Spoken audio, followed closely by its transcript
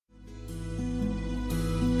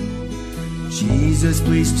Jesus,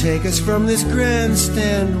 please take us from this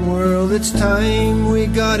grandstand world. It's time we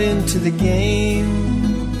got into the game.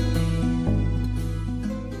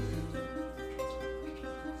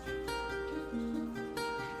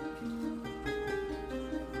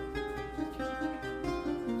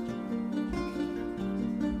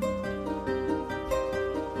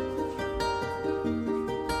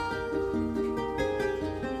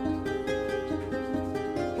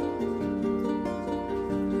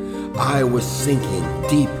 I was sinking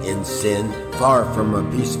deep in sin, far from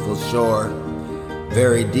a peaceful shore,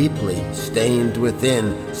 very deeply stained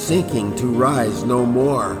within, sinking to rise no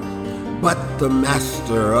more. But the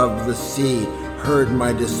master of the sea heard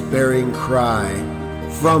my despairing cry,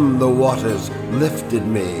 from the waters lifted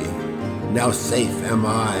me, now safe am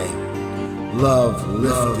I. Love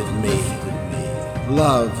lifted me,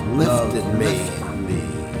 love lifted me,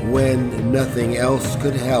 when nothing else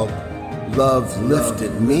could help. Love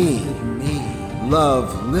lifted me,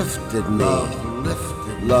 love lifted me,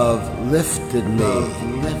 love lifted me,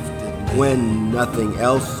 when nothing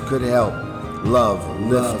else could help. Love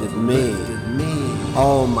lifted me.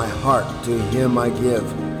 All my heart to him I give,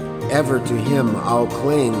 ever to him I'll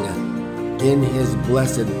cling. In his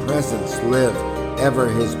blessed presence live, ever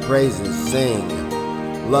his praises sing.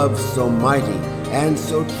 Love so mighty and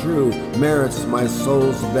so true merits my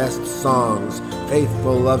soul's best songs.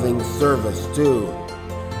 Faithful loving service too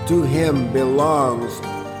to him belongs.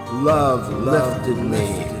 Love lifted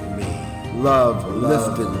me, love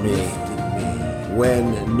lifted me,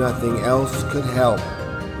 when nothing else could help.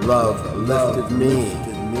 Love lifted me,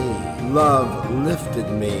 love lifted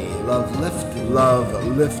me, love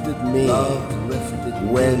lifted me,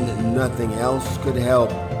 when nothing else could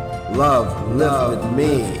help. Love lifted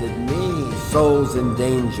me. Souls in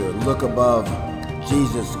danger, look above.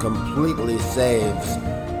 Jesus completely saves.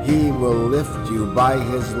 He will lift you by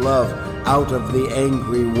his love out of the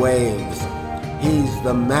angry waves. He's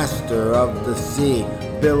the master of the sea,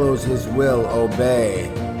 billows his will obey.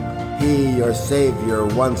 He your Savior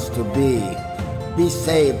wants to be. Be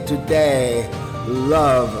saved today.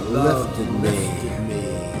 Love lifted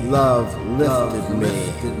me. Love lifted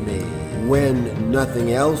me. When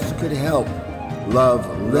nothing else could help. Love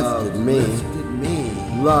lifted me.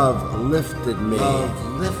 Love lifted me.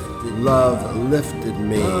 Love lifted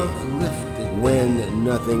me. When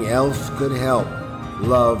nothing else could help.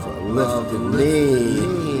 Love lifted me.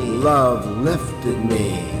 Love lifted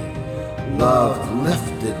me. Love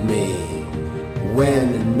lifted me.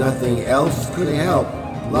 When nothing else could help.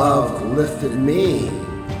 Love lifted me.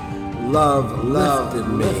 Love lifted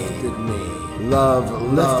me. Love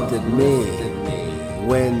lifted me.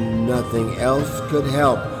 When nothing else could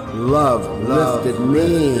help. Love lifted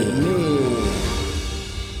me.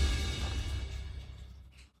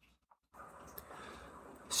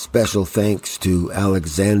 Special thanks to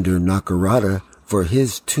Alexander Nakarada for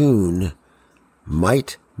his tune,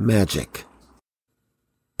 Might Magic.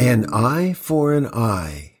 An eye for an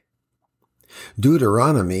eye.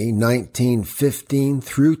 Deuteronomy 19:15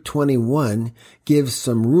 through 21 gives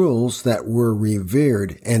some rules that were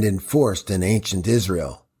revered and enforced in ancient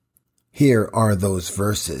Israel. Here are those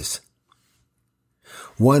verses.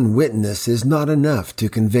 One witness is not enough to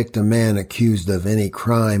convict a man accused of any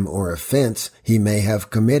crime or offense he may have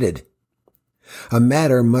committed. A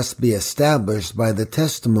matter must be established by the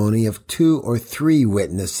testimony of 2 or 3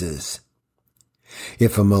 witnesses.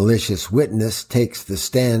 If a malicious witness takes the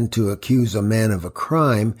stand to accuse a man of a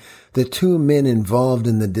crime, the 2 men involved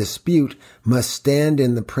in the dispute must stand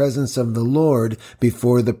in the presence of the Lord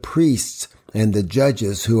before the priests and the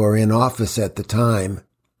judges who are in office at the time.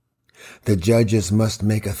 The judges must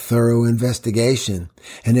make a thorough investigation,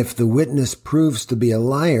 and if the witness proves to be a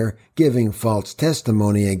liar, giving false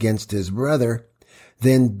testimony against his brother,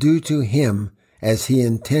 then do to him as he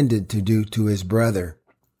intended to do to his brother.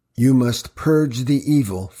 You must purge the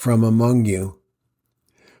evil from among you.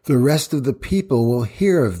 The rest of the people will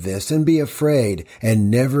hear of this and be afraid,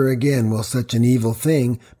 and never again will such an evil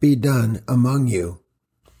thing be done among you.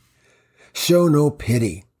 Show no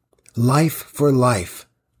pity. Life for life,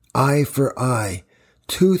 eye for eye,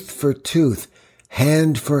 tooth for tooth,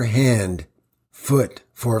 hand for hand, foot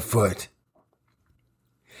for foot.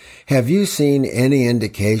 Have you seen any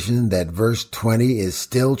indication that verse 20 is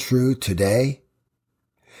still true today?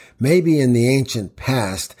 Maybe in the ancient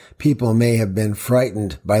past, people may have been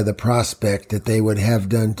frightened by the prospect that they would have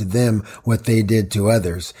done to them what they did to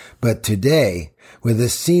others. But today, with a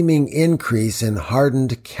seeming increase in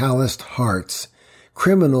hardened, calloused hearts,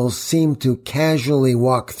 criminals seem to casually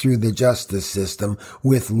walk through the justice system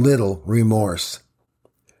with little remorse.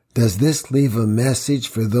 Does this leave a message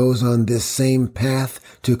for those on this same path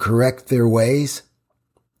to correct their ways?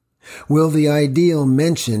 Will the ideal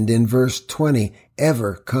mentioned in verse 20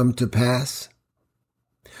 ever come to pass?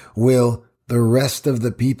 Will the rest of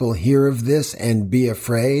the people hear of this and be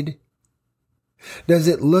afraid? Does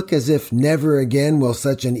it look as if never again will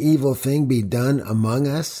such an evil thing be done among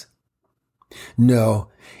us? No,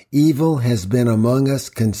 evil has been among us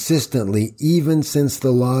consistently even since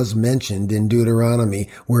the laws mentioned in Deuteronomy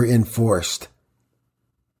were enforced.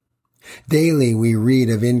 Daily we read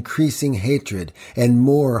of increasing hatred and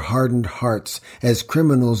more hardened hearts as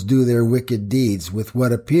criminals do their wicked deeds with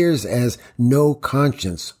what appears as no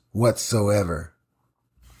conscience whatsoever.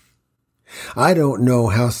 I don't know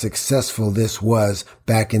how successful this was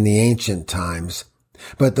back in the ancient times,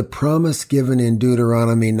 but the promise given in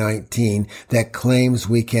Deuteronomy 19 that claims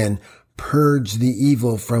we can purge the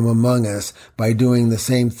evil from among us by doing the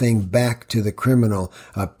same thing back to the criminal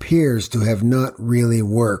appears to have not really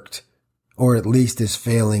worked, or at least is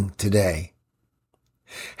failing today.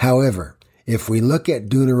 However, if we look at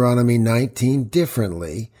Deuteronomy 19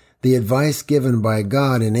 differently, the advice given by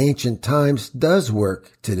God in ancient times does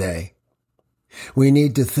work today. We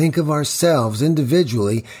need to think of ourselves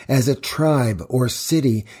individually as a tribe or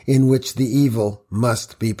city in which the evil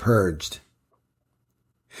must be purged.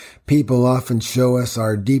 People often show us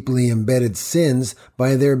our deeply embedded sins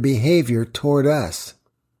by their behavior toward us.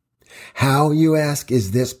 How, you ask,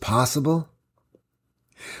 is this possible?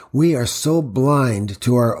 We are so blind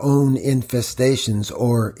to our own infestations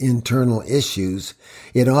or internal issues,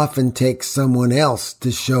 it often takes someone else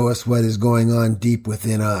to show us what is going on deep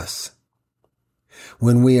within us.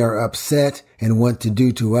 When we are upset and want to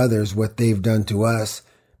do to others what they've done to us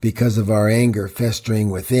because of our anger festering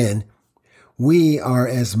within, we are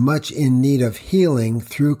as much in need of healing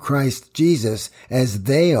through Christ Jesus as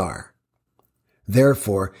they are.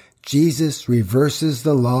 Therefore, Jesus reverses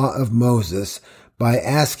the law of Moses by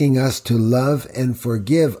asking us to love and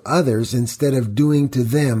forgive others instead of doing to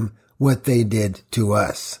them what they did to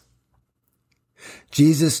us.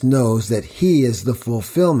 Jesus knows that he is the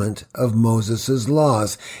fulfillment of Moses'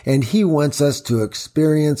 laws, and he wants us to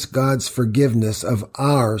experience God's forgiveness of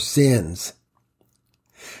our sins.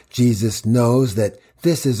 Jesus knows that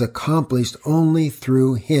this is accomplished only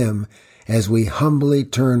through him as we humbly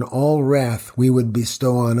turn all wrath we would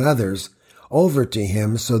bestow on others over to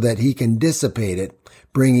him so that he can dissipate it,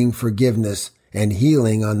 bringing forgiveness and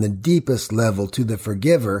healing on the deepest level to the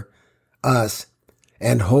forgiver, us,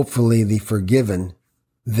 and hopefully the forgiven,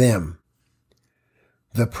 them.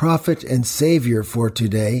 The prophet and Savior for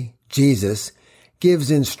today, Jesus,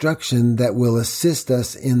 gives instruction that will assist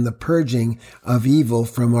us in the purging of evil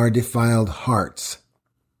from our defiled hearts.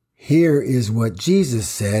 Here is what Jesus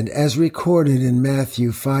said as recorded in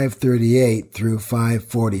Matthew 5:38 through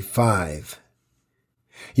 5:45.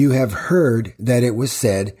 You have heard that it was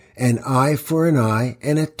said, an eye for an eye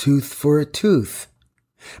and a tooth for a tooth.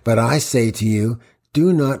 But I say to you,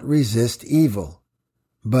 do not resist evil.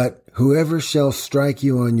 But whoever shall strike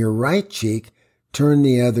you on your right cheek, turn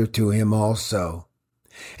the other to him also.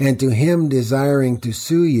 And to him desiring to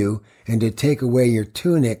sue you and to take away your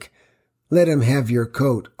tunic, let him have your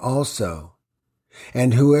coat also.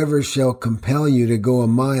 And whoever shall compel you to go a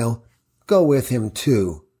mile, go with him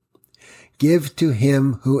too. Give to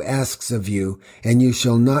him who asks of you, and you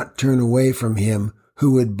shall not turn away from him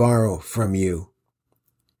who would borrow from you.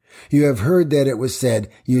 You have heard that it was said,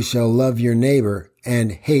 you shall love your neighbor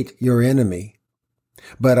and hate your enemy.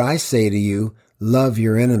 But I say to you, love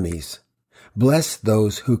your enemies. Bless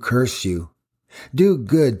those who curse you. Do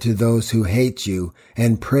good to those who hate you,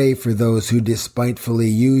 and pray for those who despitefully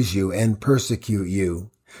use you and persecute you,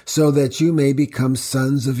 so that you may become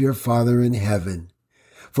sons of your Father in heaven.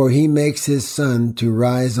 For he makes his sun to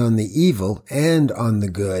rise on the evil and on the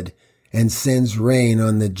good, and sends rain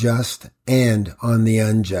on the just and on the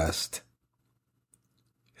unjust.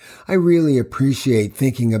 I really appreciate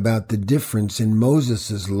thinking about the difference in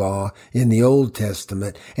Moses' law in the Old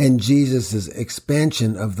Testament and Jesus'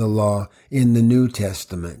 expansion of the law in the New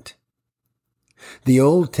Testament. The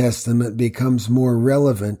Old Testament becomes more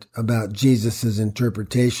relevant about Jesus'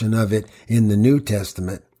 interpretation of it in the New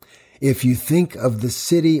Testament if you think of the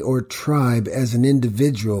city or tribe as an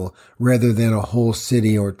individual rather than a whole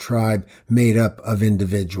city or tribe made up of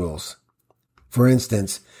individuals. For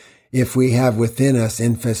instance, if we have within us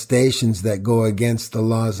infestations that go against the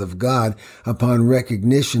laws of God, upon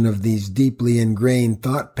recognition of these deeply ingrained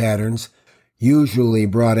thought patterns, usually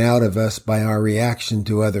brought out of us by our reaction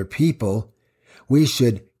to other people, we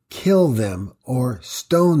should kill them or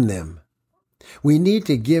stone them. We need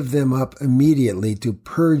to give them up immediately to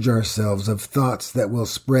purge ourselves of thoughts that will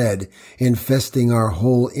spread, infesting our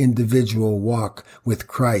whole individual walk with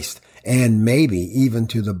Christ, and maybe even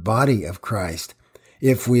to the body of Christ,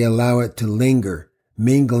 if we allow it to linger,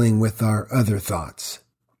 mingling with our other thoughts.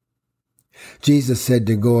 Jesus said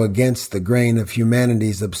to go against the grain of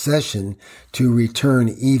humanity's obsession to return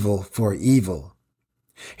evil for evil.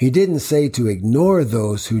 He didn't say to ignore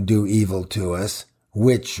those who do evil to us,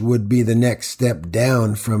 which would be the next step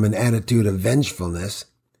down from an attitude of vengefulness,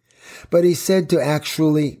 but he said to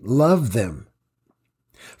actually love them.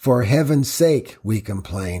 For heaven's sake, we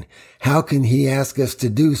complain, how can he ask us to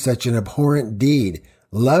do such an abhorrent deed?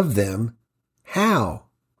 Love them? How?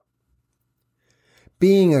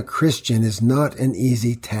 Being a Christian is not an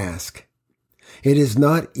easy task. It is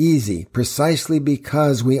not easy precisely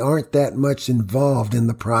because we aren't that much involved in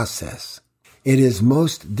the process. It is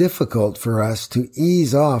most difficult for us to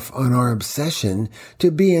ease off on our obsession to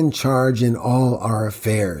be in charge in all our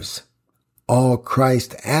affairs. All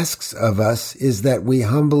Christ asks of us is that we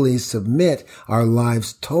humbly submit our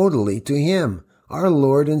lives totally to Him, our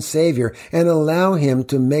Lord and Savior, and allow Him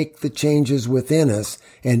to make the changes within us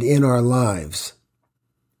and in our lives.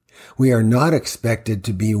 We are not expected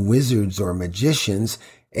to be wizards or magicians,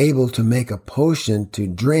 able to make a potion to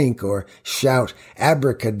drink or shout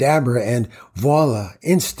abracadabra and voila,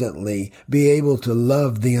 instantly be able to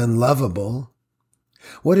love the unlovable.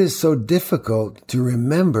 What is so difficult to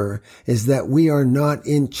remember is that we are not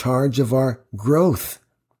in charge of our growth.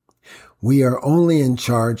 We are only in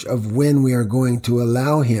charge of when we are going to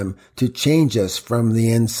allow Him to change us from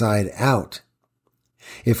the inside out.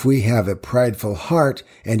 If we have a prideful heart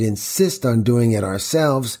and insist on doing it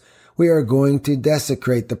ourselves, we are going to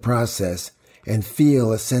desecrate the process and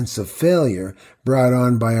feel a sense of failure brought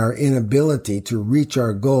on by our inability to reach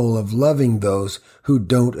our goal of loving those who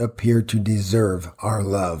don't appear to deserve our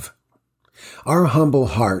love. Our humble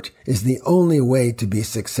heart is the only way to be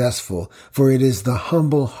successful, for it is the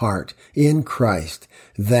humble heart in Christ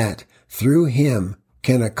that, through Him,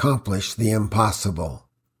 can accomplish the impossible.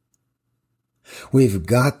 We've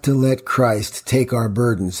got to let Christ take our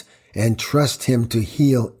burdens and trust Him to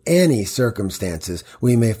heal any circumstances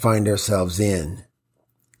we may find ourselves in.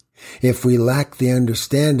 If we lack the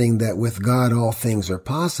understanding that with God all things are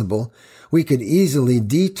possible, we could easily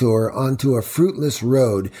detour onto a fruitless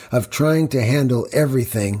road of trying to handle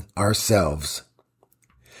everything ourselves.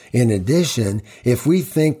 In addition, if we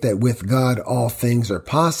think that with God all things are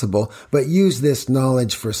possible, but use this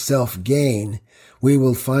knowledge for self-gain, we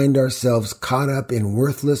will find ourselves caught up in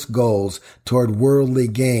worthless goals toward worldly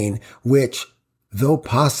gain, which, though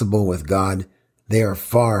possible with God, they are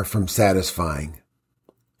far from satisfying.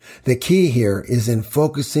 The key here is in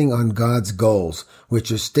focusing on God's goals,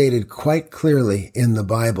 which are stated quite clearly in the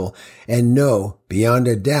Bible, and know beyond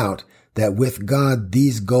a doubt that with God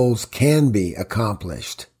these goals can be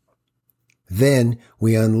accomplished. Then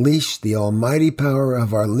we unleash the almighty power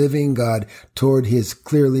of our living God toward His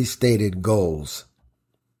clearly stated goals.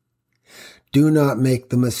 Do not make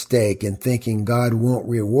the mistake in thinking God won't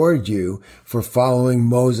reward you for following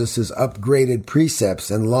Moses' upgraded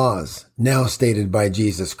precepts and laws, now stated by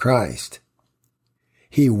Jesus Christ.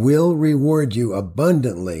 He will reward you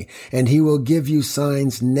abundantly, and He will give you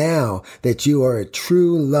signs now that you are a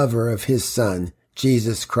true lover of His Son,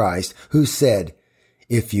 Jesus Christ, who said,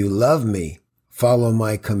 "If you love me, follow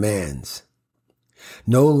my commands."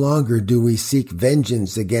 No longer do we seek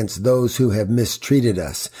vengeance against those who have mistreated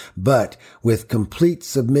us, but with complete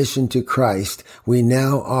submission to Christ, we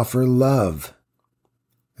now offer love.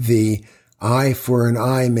 The eye for an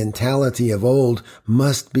eye mentality of old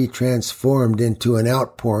must be transformed into an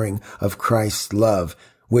outpouring of Christ's love,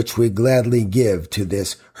 which we gladly give to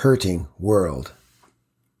this hurting world.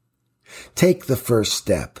 Take the first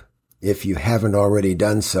step, if you haven't already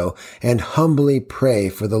done so, and humbly pray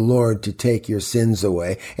for the Lord to take your sins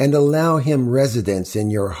away and allow Him residence in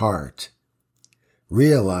your heart.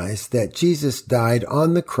 Realize that Jesus died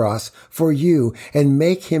on the cross for you and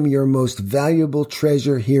make Him your most valuable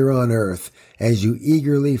treasure here on earth as you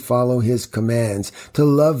eagerly follow His commands to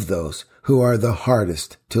love those who are the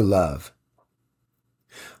hardest to love.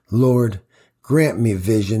 Lord, grant me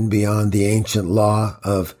vision beyond the ancient law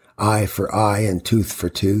of eye for eye and tooth for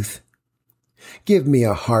tooth. Give me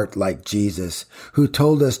a heart like Jesus, who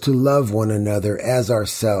told us to love one another as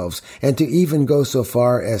ourselves, and to even go so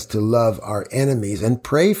far as to love our enemies and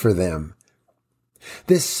pray for them.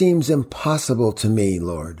 This seems impossible to me,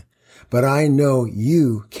 Lord, but I know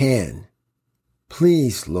You can.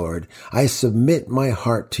 Please, Lord, I submit my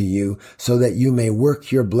heart to You so that You may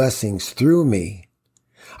work Your blessings through me.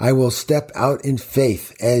 I will step out in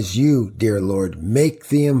faith as you, dear Lord, make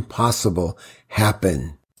the impossible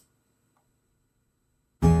happen.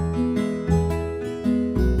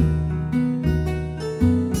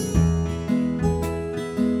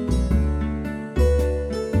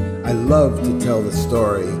 I love to tell the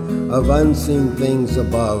story of unseen things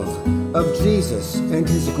above, of Jesus and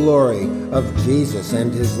his glory, of Jesus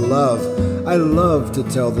and his love. I love to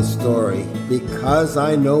tell the story because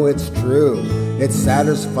I know it's true. It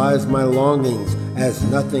satisfies my longings as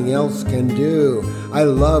nothing else can do. I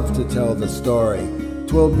love to tell the story.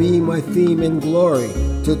 'Twill be my theme in glory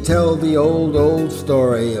to tell the old, old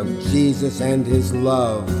story of Jesus and his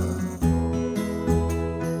love.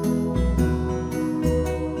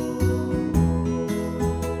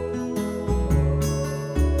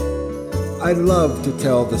 I love to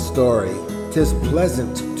tell the story. 'Tis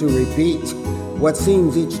pleasant to repeat what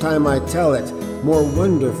seems each time I tell it more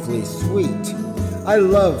wonderfully sweet. I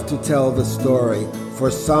love to tell the story, for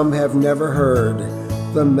some have never heard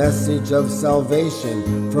the message of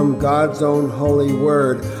salvation from God's own holy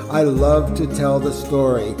word. I love to tell the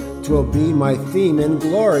story. 'Twill be my theme in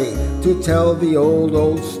glory to tell the old,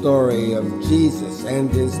 old story of Jesus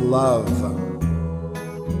and his love.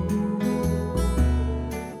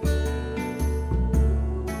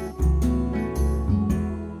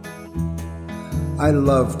 I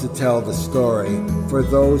love to tell the story, for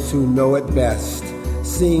those who know it best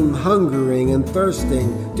seem hungering and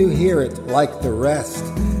thirsting to hear it like the rest.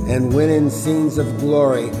 And when in scenes of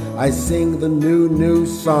glory I sing the new, new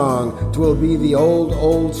song, 'twill be the old,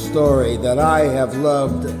 old story that I have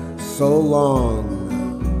loved so long.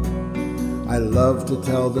 I love to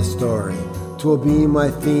tell the story. 'Twill be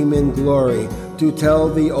my theme in glory to tell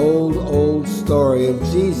the old, old story of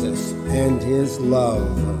Jesus and his love.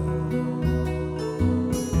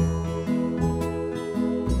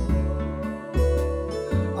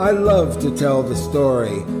 I love to tell the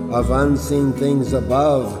story of unseen things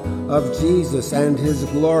above, of Jesus and his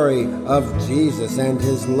glory, of Jesus and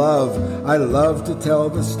his love. I love to tell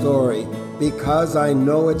the story because I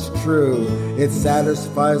know it's true. It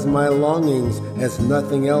satisfies my longings as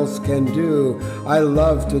nothing else can do. I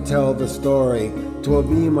love to tell the story. 'Twill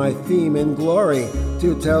be my theme in glory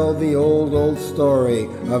to tell the old, old story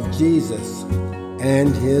of Jesus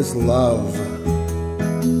and his love.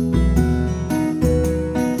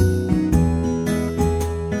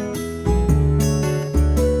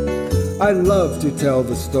 I love to tell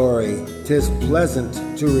the story. 'Tis pleasant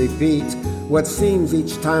to repeat what seems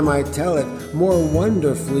each time I tell it more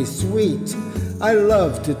wonderfully sweet. I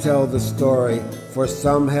love to tell the story, for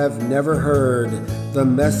some have never heard the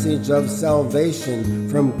message of salvation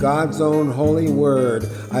from God's own holy word.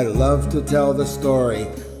 I love to tell the story.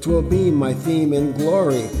 'Twill be my theme in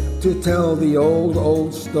glory to tell the old,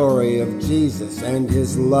 old story of Jesus and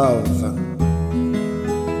his love.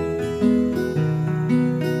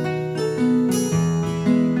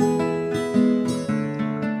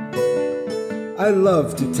 I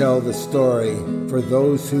love to tell the story, for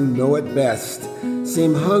those who know it best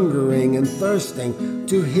seem hungering and thirsting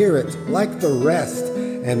to hear it like the rest.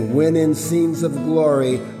 And when in scenes of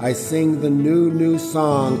glory I sing the new, new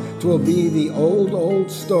song, 'twill be the old,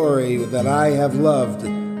 old story that I have loved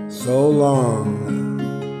so long.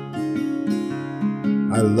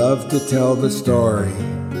 I love to tell the story.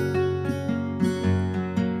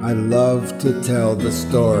 I love to tell the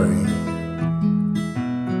story.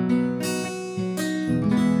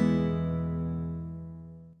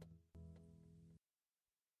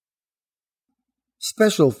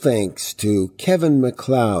 Special thanks to Kevin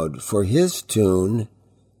MacLeod for his tune,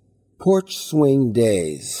 Porch Swing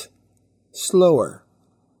Days, Slower,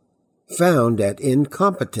 found at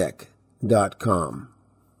Incompetech.com.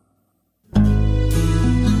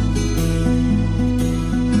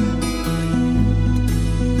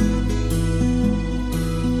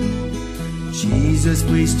 Jesus,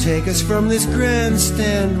 please take us from this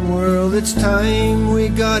grandstand world. It's time we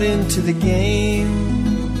got into the game.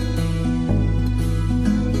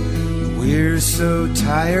 We're so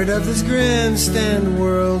tired of this grandstand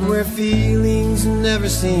world where feelings never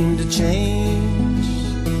seem to change.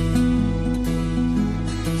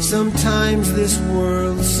 Sometimes this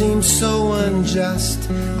world seems so unjust.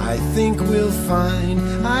 I think we'll find,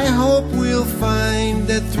 I hope we'll find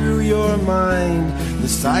that through your mind the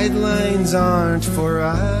sidelines aren't for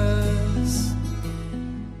us.